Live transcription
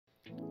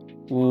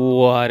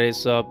What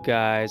is up,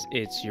 guys?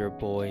 It's your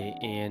boy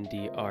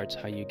Andy Arts.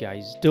 How you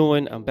guys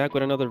doing? I'm back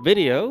with another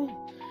video,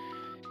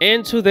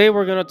 and today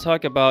we're gonna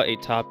talk about a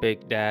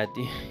topic that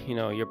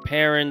your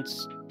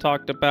parents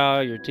talked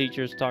about, your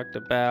teachers talked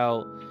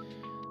about.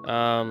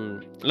 A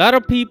lot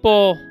of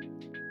people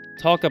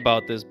talk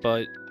about this,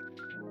 but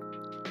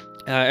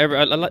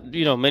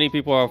many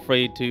people are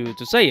afraid to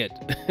say it.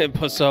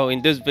 But so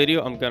in this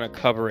video, I'm gonna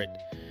cover it.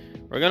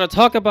 We're gonna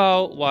talk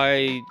about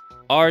why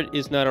art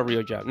is not a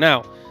real job.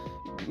 Now,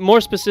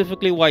 more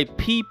specifically, why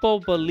people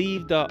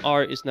believe that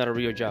art is not a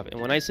real job. And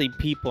when I say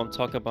people, I'm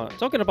talking about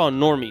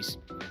normies,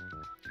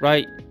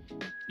 right?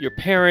 Your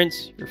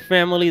parents, your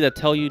family that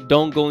tell you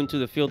don't go into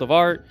the field of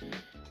art.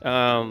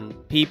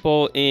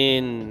 People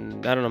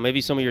in, I don't know,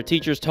 maybe some of your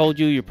teachers told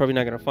you you're probably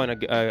not going to find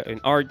an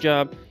art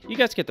job. You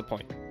guys get the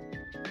point,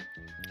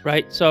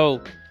 right?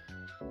 So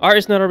art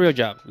is not a real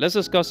job. Let's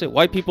discuss it,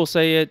 why people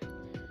say it,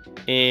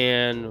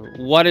 and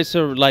what is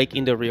it like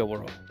in the real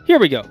world. Here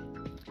we go.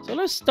 So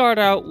let's start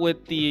out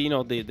with the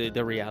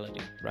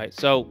reality, right?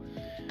 So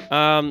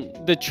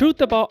the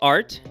truth about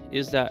art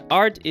is that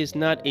art is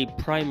not a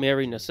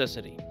primary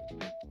necessity,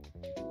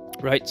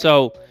 right?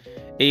 So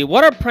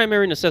what are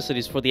primary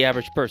necessities for the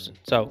average person?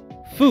 So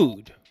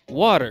food,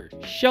 water,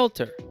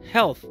 shelter,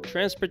 health,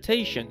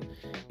 transportation,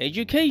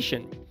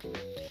 education,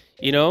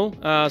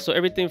 so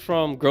everything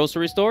from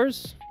grocery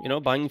stores,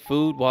 buying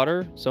food,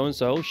 water,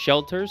 so-and-so,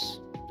 shelters,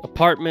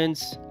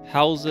 apartments,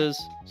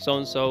 houses,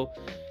 so-and-so,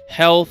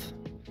 health,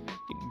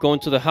 going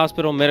to the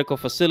hospital, medical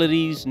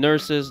facilities,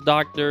 nurses,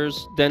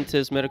 doctors,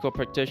 dentists, medical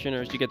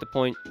practitioners, you get the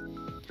point.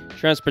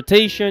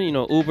 Transportation,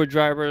 Uber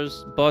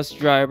drivers, bus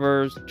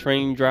drivers,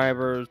 train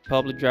drivers,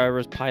 public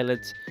drivers,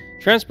 pilots,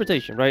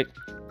 transportation, right?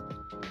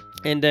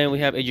 And then we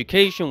have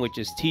education, which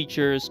is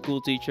teachers,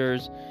 school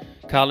teachers,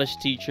 college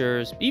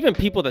teachers, even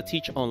people that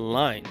teach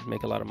online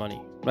make a lot of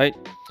money, right?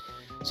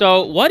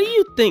 So what do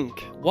you think?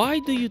 Why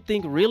do you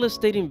think real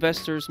estate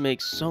investors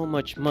make so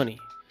much money?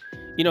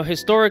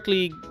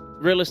 Historically,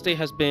 real estate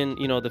has been,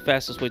 the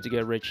fastest way to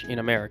get rich in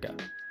America,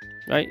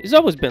 right? It's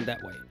always been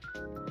that way.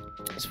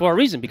 It's for a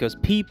reason, because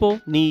people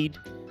need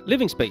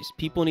living space.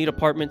 People need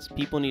apartments.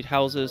 People need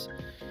houses.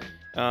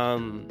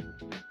 So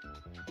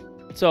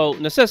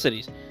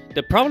necessities.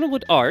 The problem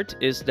with art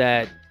is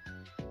that,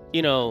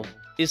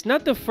 it's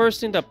not the first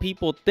thing that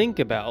people think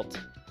about.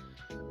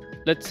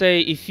 Let's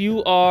say if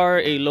you are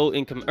a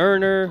low-income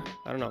earner,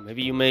 I don't know,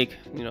 maybe you make,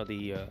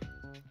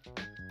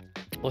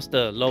 what's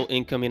the low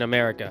income in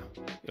America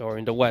or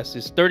in the West?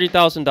 It's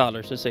 $30,000.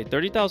 Let's say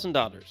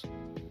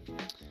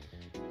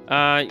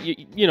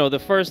 $30,000. The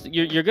first,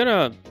 you're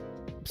gonna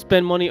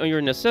spend money on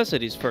your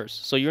necessities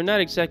first. So you're not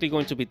exactly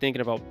going to be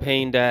thinking about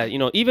paying that.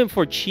 Even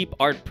for cheap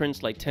art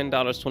prints like $10,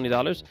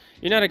 $20,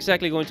 you're not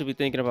exactly going to be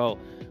thinking about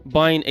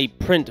buying a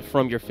print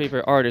from your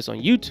favorite artist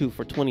on YouTube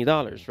for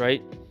 $20,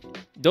 right?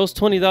 Those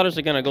 $20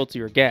 are gonna go to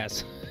your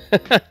gas,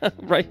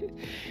 right?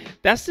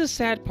 That's the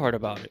sad part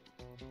about it.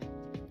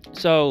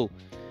 So.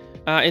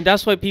 And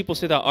that's why people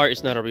say that art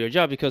is not a real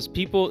job, because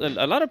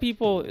a lot of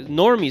people,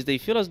 normies, they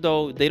feel as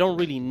though they don't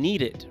really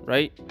need it,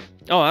 right?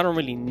 Oh, I don't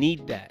really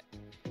need that.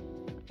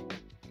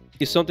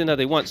 It's something that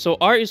they want. So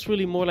art is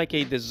really more like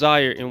a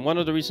desire, and one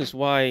of the reasons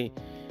why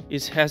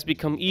it has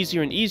become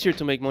easier and easier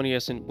to make money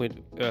as an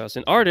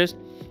artist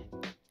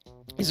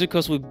is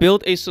because we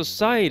built a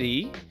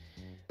society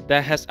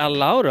that has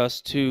allowed us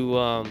to,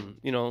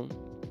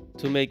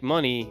 to make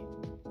money.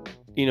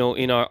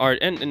 In our art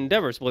and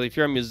endeavors. Well, if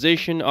you're a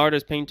musician,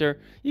 artist, painter,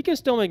 you can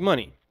still make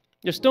money.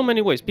 There's still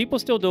many ways. People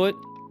still do it.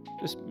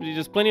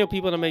 There's plenty of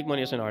people that make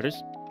money as an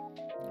artist,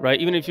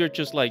 right? Even if you're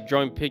just like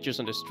drawing pictures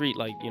on the street,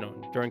 like,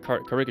 drawing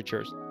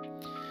caricatures.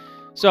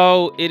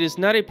 So it is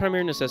not a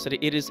primary necessity.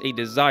 It is a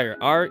desire.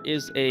 Art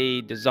is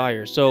a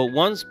desire. So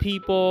once the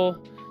people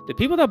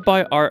that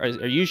buy art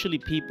are usually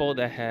people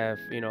that have,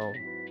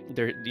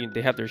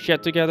 they have their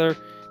shit together.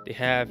 They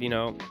have,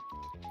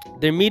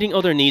 they're meeting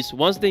other needs.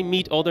 Once they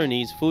meet all their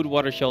needs, food,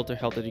 water, shelter,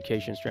 health,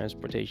 education,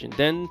 transportation,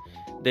 then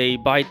they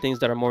buy things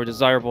that are more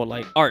desirable,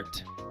 like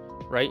art,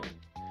 right?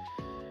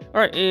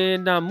 All right,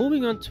 and now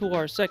moving on to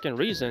our second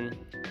reason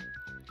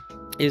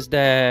is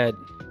that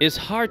it's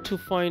hard to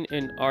find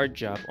an art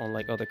job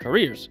unlike other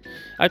careers.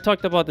 I've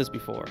talked about this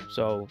before.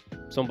 So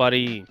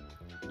somebody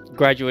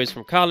graduates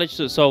from college.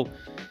 So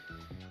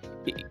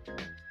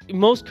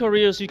most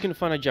careers, you can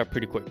find a job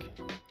pretty quick.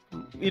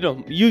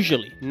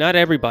 Usually, not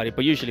everybody,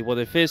 but usually,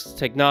 whether it's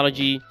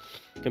technology,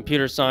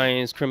 computer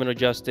science, criminal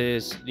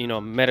justice,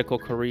 medical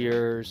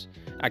careers,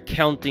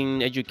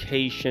 accounting,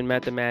 education,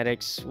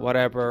 mathematics,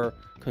 whatever,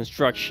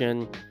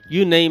 construction,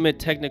 you name it,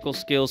 technical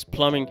skills,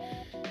 plumbing.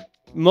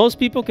 Most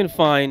people can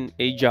find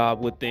a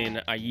job within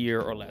a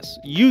year or less.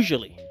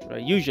 Usually,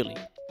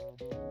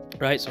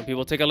 right? Some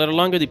people take a little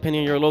longer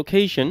depending on your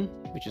location,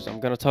 which is,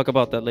 I'm going to talk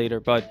about that later.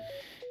 But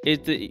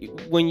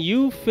when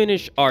you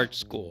finish art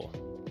school,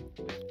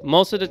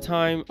 most of the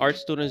time, art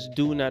students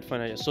do not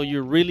find a job. So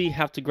you really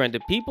have to grind. The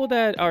people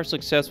that are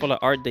successful at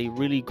art, they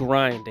really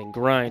grind and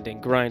grind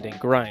and grind and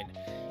grind.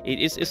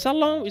 It's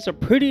a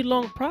pretty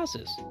long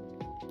process,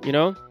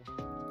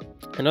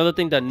 Another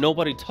thing that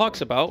nobody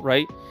talks about,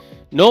 right?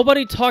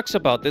 Nobody talks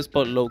about this,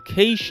 but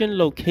location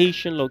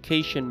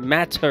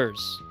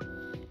matters.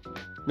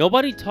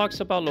 Nobody talks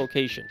about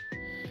location.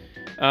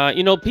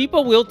 You know,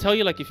 people will tell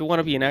you, like, if you want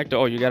to be an actor,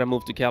 oh, you got to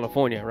move to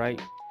California,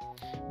 right?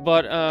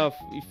 But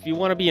if you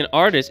want to be an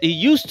artist, it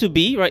used to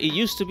be, right? It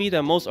used to be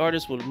that most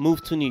artists would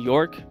move to New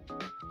York.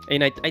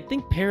 And I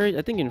think Paris,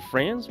 I think in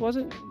France, was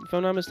it? If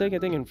I'm not mistaken, I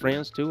think in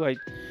France too.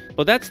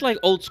 But that's like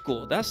old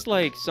school. That's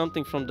like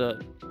something from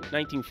the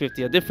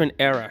 1950s, a different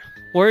era.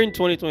 We're in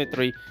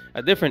 2023,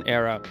 a different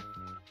era.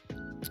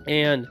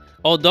 And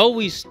although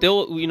we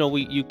still, you know,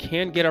 you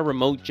can get a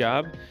remote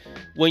job,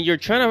 when you're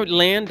trying to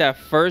land that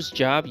first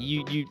job,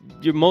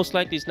 you're most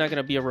likely it's not going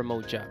to be a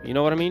remote job. You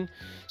know what I mean?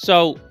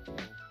 So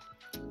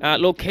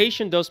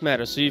location does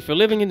matter. So if you're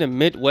living in the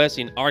Midwest,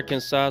 in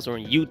Arkansas or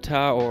in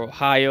Utah or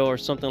Ohio or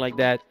something like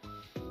that,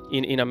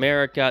 in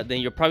America,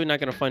 then you're probably not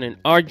going to find an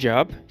art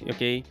job.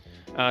 Okay,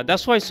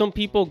 that's why some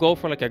people go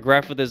for like a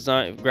graphic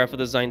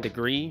design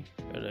degree,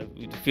 the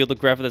field of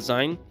graphic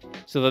design,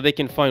 so that they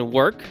can find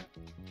work,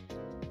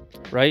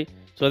 right?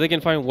 So they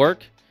can find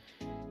work,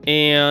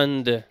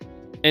 and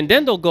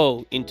then they'll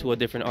go into a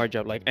different art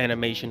job like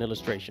animation,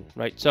 illustration,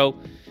 right? So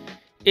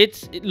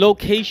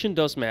location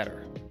does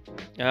matter.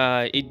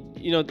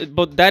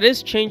 But that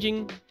is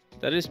changing.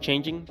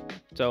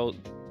 So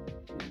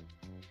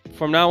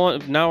from now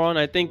on,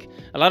 I think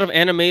a lot of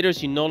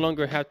animators, you no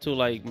longer have to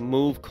like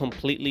move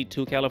completely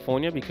to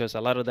California, because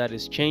a lot of that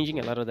is changing.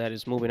 A lot of that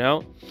is moving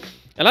out.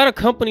 A lot of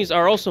companies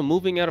are also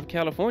moving out of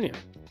California,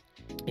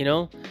 you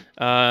know,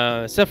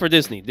 except for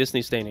Disney.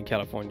 Disney's staying in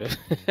California.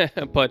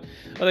 But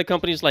other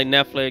companies like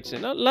Netflix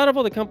and a lot of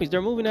other companies,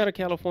 they're moving out of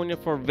California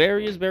for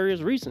various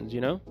reasons,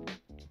 you know.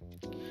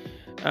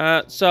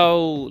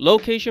 So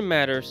location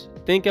matters.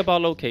 Think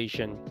about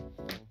location.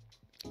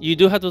 You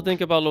do have to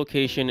think about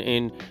location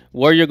in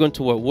where you're going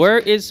to work. Where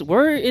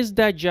is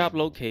that job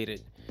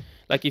located?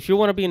 Like if you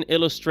want to be an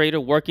illustrator,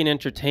 work in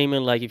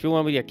entertainment, like if you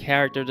want to be a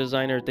character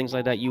designer, things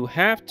like that, you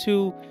have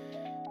to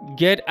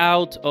get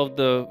out of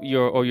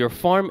your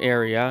farm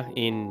area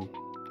in,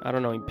 I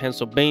don't know, in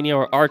Pennsylvania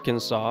or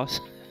Arkansas,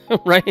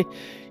 right?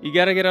 You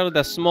got to get out of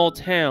that small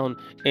town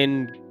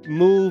and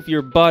move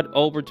your butt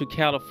over to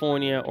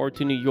California or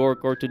to New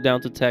York or down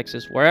to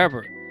Texas,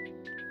 wherever.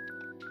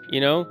 You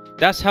know,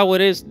 that's how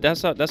it is.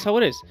 That's how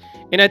it is.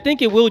 And I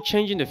think it will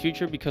change in the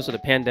future because of the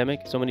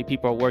pandemic. So many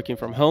people are working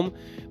from home.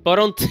 But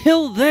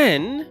until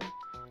then,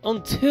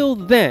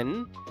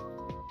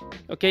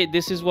 okay,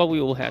 this is what we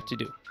will have to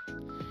do.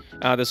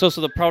 There's also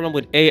the problem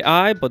with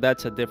AI, but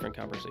that's a different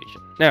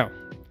conversation. Now,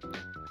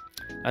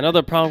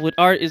 another problem with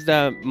art is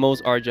that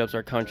most art jobs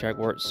are contract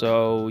work.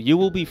 So you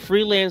will be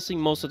freelancing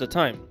most of the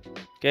time.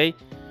 Okay.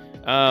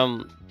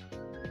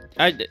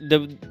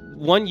 The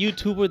one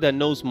YouTuber that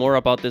knows more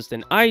about this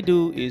than I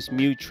do is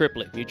Mew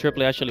Triplet. Mew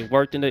Triplet actually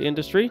worked in the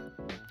industry.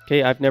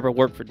 Okay, I've never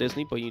worked for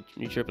Disney, but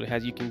Mew Triplet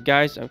has. You can,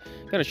 guys, I'm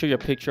gonna show you a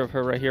picture of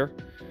her right here,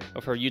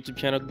 of her YouTube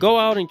channel. Go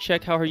out and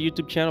check out her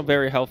YouTube channel.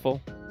 Very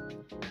helpful.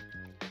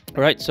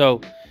 All right,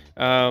 so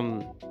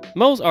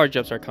most art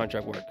jobs are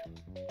contract work.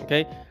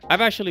 Okay,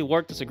 I've actually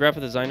worked as a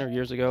graphic designer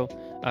years ago.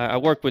 I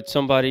worked with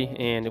somebody,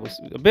 and it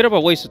was a bit of a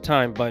waste of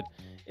time, but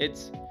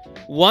it's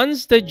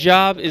once the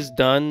job is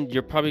done,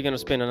 you're probably going to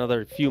spend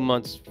another few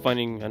months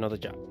finding another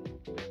job.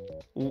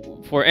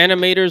 For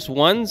animators,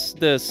 once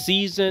the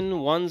series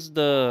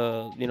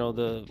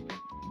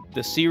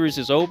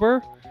is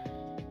over,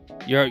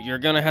 you're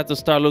going to have to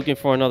start looking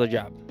for another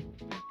job.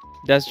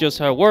 That's just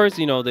how it works.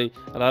 You know, a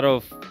lot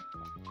of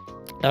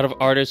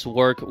artists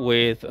work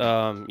with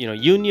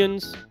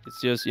unions.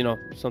 It's just, you know,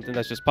 something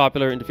that's just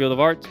popular in the field of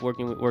art,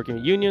 working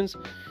with unions.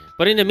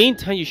 But in the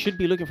meantime, you should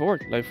be looking for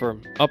work, like for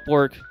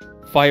Upwork,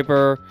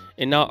 Fiverr,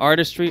 and now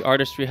Artistree.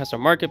 Artistree has a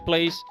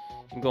marketplace.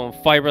 You can go on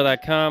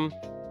Fiverr.com,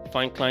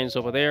 find clients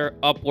over there.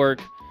 Upwork,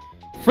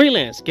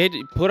 freelance,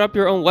 put up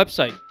your own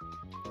website.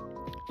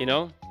 You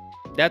know,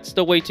 that's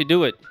the way to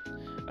do it.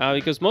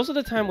 Because most of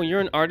the time when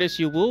you're an artist,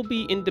 you will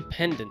be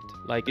independent.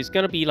 Like it's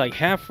gonna be like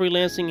half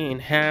freelancing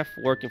and half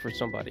working for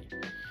somebody.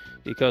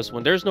 Because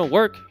when there's no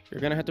work,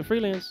 you're gonna have to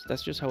freelance.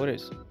 That's just how it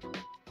is.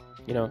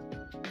 You know.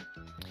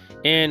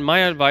 And my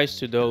advice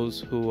to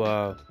those who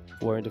are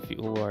in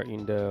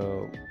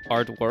the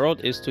art world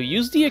is to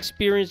use the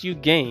experience you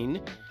gain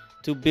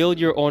to build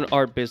your own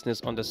art business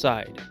on the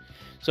side.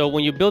 So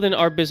when you build an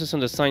art business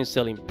on the side,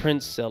 selling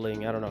prints,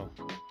 selling, I don't know,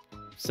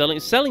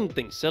 selling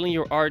things, selling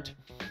your art,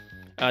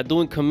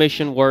 doing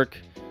commission work,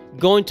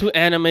 going to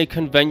anime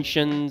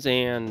conventions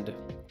and,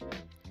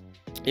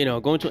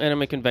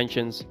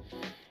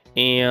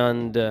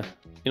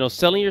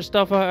 selling your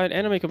stuff at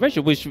anime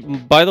convention, which,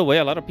 by the way,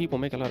 a lot of people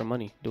make a lot of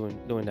money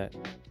doing that.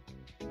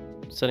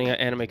 Selling at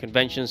anime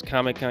conventions,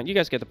 Comic-Con, you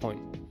guys get the point.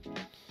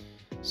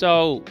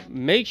 So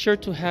make sure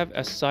to have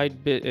a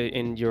side bit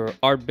in your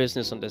art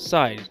business on the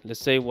side. Let's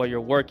say while you're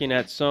working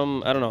at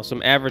some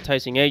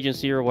advertising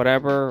agency or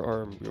whatever,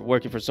 or you're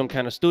working for some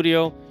kind of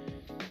studio,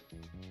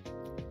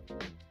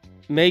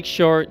 make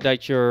sure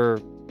that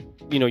you're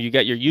you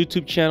got your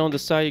YouTube channel on the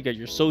side, you got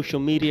your social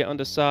media on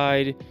the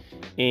side,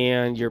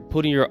 and you're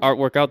putting your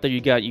artwork out there.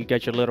 You got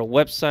your little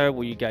website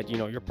where you got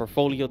your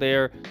portfolio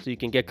there, so you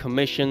can get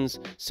commissions,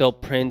 sell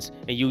prints,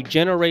 and you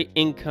generate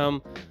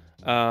income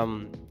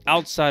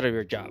outside of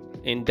your job,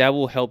 and that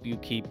will help you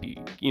keep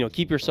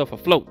yourself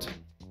afloat.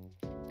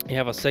 You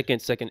have a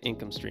second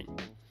income stream.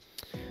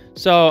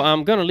 So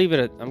I'm gonna leave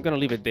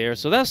it there.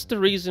 So that's the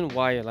reason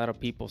why a lot of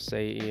people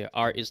say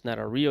art is not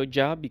a real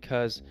job,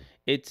 because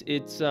it's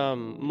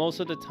most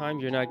of the time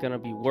you're not gonna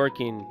be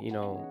working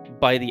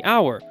by the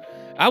hour.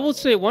 I would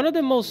say one of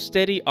the most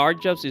steady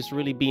art jobs is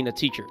really being a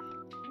teacher,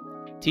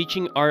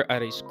 teaching art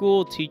at a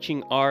school,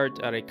 teaching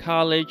art at a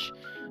college.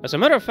 As a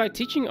matter of fact,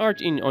 teaching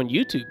art on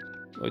YouTube,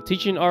 or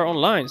teaching art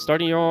online,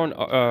 starting your own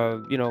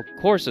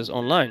courses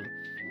online.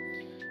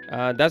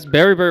 That's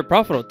very, very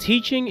profitable.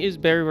 Teaching is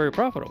very, very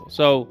profitable.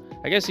 So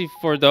I guess if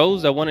for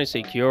those that want to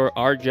secure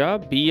art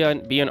job, be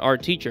an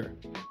art teacher.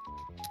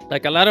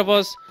 Like a lot of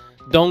us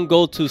don't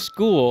go to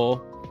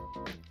school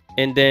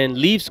and then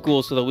leave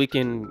school so that we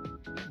can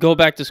go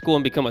back to school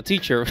and become a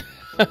teacher.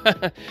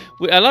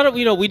 We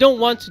don't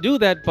want to do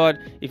that, but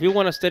if you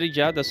want a steady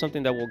job, that's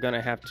something that we're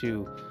gonna have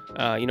to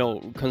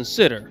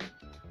consider.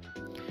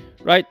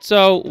 Right,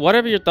 so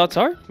whatever your thoughts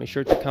are, make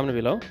sure to comment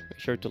below. Make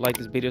sure to like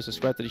this video,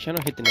 subscribe to the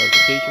channel, hit the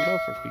notification bell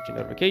for future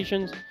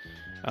notifications.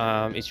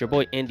 It's your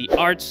boy Andy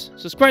Arts.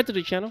 Subscribe to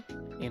the channel,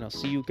 and I'll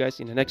see you guys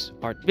in the next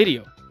art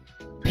video.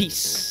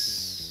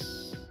 Peace.